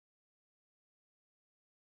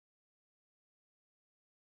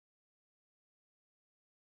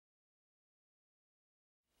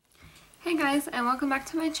Hey guys, and welcome back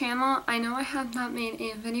to my channel. I know I have not made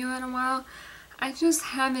a video in a while. I just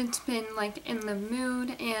haven't been like in the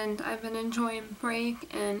mood, and I've been enjoying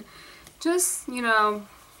break and just,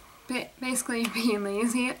 basically being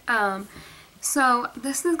lazy. So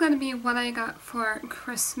this is going to be what I got for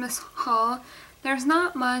Christmas haul. There's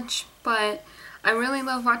not much, but I really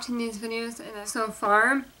love watching these videos so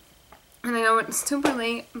far. And I know it's super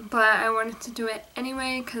late, but I wanted to do it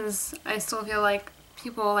anyway because I still feel like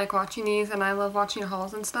people like watching these and I love watching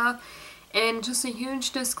hauls and stuff. And just a huge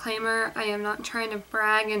disclaimer, I am not trying to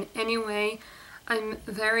brag in any way. I'm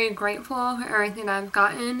very grateful for everything I've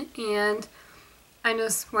gotten, and I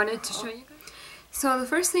just wanted to show you guys. So the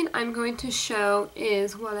first thing I'm going to show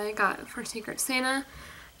is what I got for Secret Santa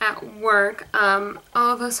at work. All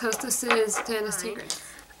of us hostesses did a secret.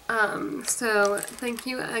 So thank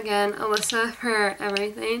you again, Alyssa, for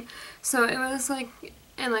everything. So it was like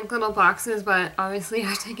in like little boxes, but obviously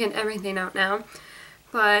I've taken everything out now.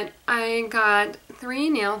 But I got 3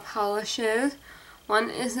 nail polishes.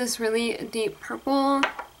 One is this really deep purple.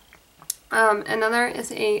 Another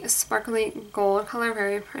is a sparkly gold color,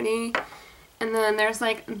 very pretty. And then there's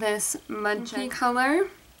like this mudgy color,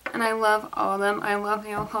 and I love all of them. I love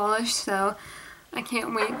nail polish, so I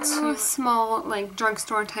can't wait to small like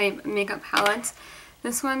drugstore type makeup palettes.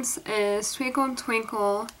 This one's is Twinkle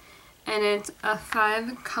Twinkle, and it's a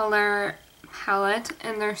 5-color palette,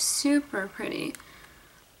 and they're super pretty.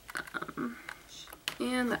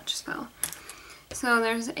 And that just fell. So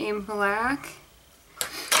there's a black,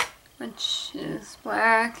 which is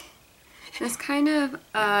black. This kind of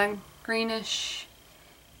greenish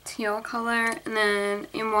teal color, and then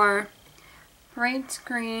a more bright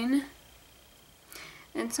green.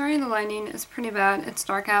 And sorry, the lighting is pretty bad. It's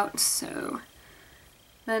dark out, so.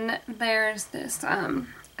 Then there's this,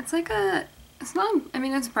 it's like a, it's not, I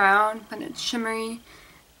mean it's brown, but it's shimmery.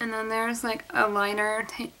 And then there's like a lighter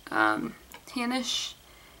tannish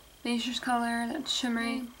beige color that's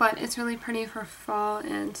shimmery, but it's really pretty for fall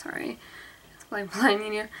and, sorry, it's like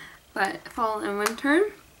blinding you, but fall and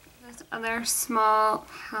winter. This other small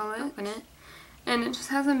palette in it, and it just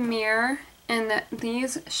has a mirror, and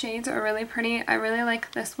these shades are really pretty. I really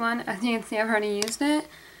like this one. As you can see, I've already used it.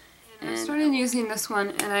 And I started using this one,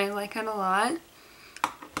 and I like it a lot.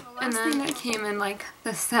 And then that came in like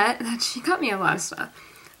the set that she got me a lot of stuff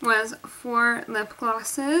was 4 lip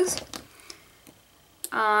glosses.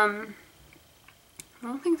 I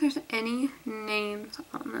don't think there's any names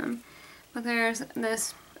on them, but there's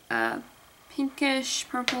this pinkish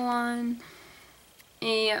purple one,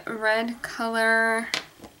 a red color,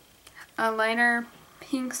 a lighter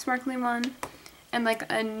pink sparkly one, and like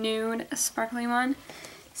a nude sparkly one.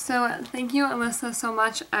 So thank you, Alyssa, so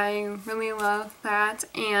much. I really love that,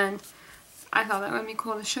 and I thought that would be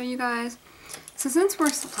cool to show you guys. So since we're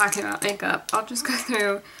still talking about makeup, I'll just go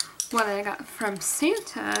through what I got from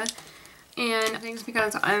Santa. And things,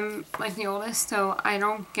 because I'm like the oldest, so I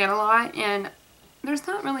don't get a lot, and there's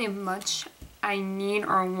not really much I need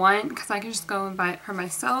or want because I can just go and buy it for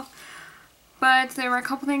myself. But there were a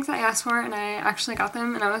couple things I asked for, and I actually got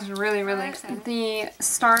them, and I was really, really excited. The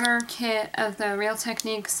starter kit of the Real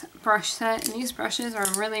Techniques brush set, and these brushes are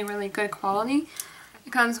really, really good quality.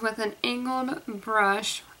 It comes with an angled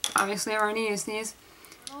brush. Obviously, I've already used these.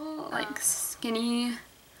 Like skinny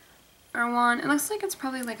one. It looks like it's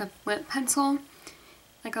probably like a lip pencil,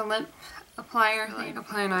 like a lip applier, like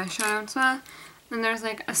applying eyeshadow and stuff. Then there's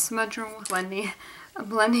like a smudger a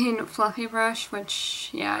blending fluffy brush,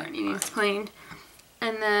 which, yeah, it needs cleaned.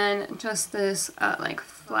 And then just this like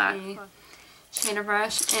flat shader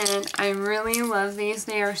brush, and I really love these.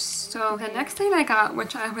 They are so good. The next thing I got,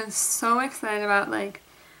 which I was so excited about, like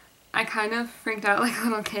I kind of freaked out like a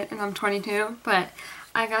little kid, and I'm 22, but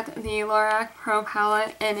I got the Lorac Pro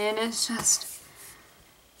palette, and it is just,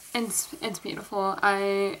 it's beautiful.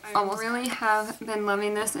 I really have been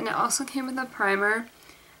loving this, and it also came with a primer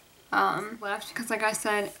left, because like I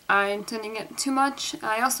said, I didn't get too much.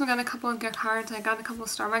 I also got a couple of gift cards. I got a couple of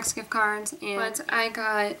Starbucks gift cards, but I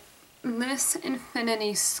got this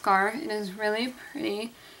infinity scarf. It is really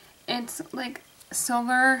pretty. It's like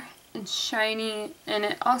silver and shiny, and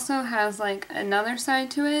it also has like another side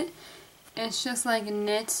to it. It's just like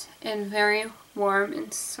knit and very warm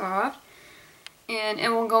and soft, and it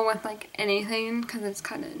will go with like anything because it's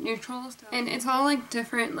kind of neutral. And it's all like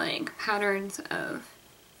different like patterns of,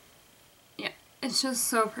 yeah, it's just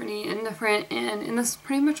so pretty and different, and this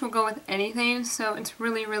pretty much will go with anything, so it's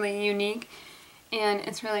really, really unique, and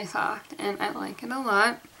it's really soft, and I like it a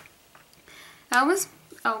lot. That was,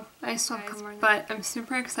 oh, I still have more, but I'm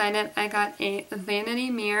super excited. I got a vanity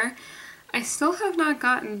mirror. I still have not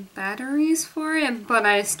gotten batteries for it, but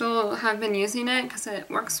I still have been using it because it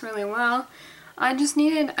works really well. I just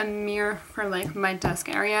needed a mirror for like my desk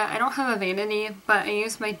area. I don't have a vanity, but I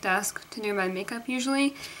use my desk to do my makeup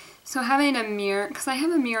usually. So having a mirror, because I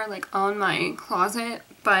have a mirror like on my closet,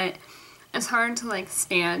 but it's hard to like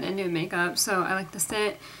stand and do makeup, so I like to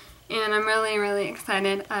sit. And I'm really, really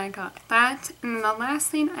excited I got that. And then the last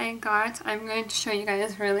thing I got, I'm going to show you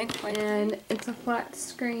guys really quick. And it's a flat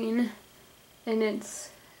screen, and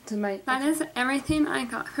that is everything I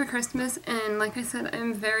got for Christmas. And like I said,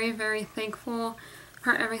 I'm very, very thankful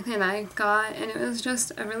for everything I got. And it was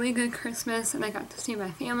just a really good Christmas, and I got to see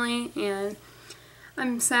my family. And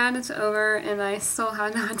I'm sad it's over, and I still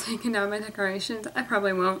have not taken down my decorations. I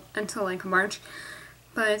probably won't until like March.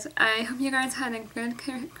 But I hope you guys had a good,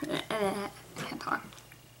 I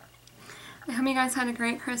hope you guys had a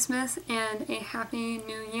great Christmas and a happy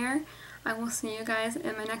new year. I will see you guys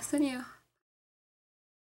in my next video.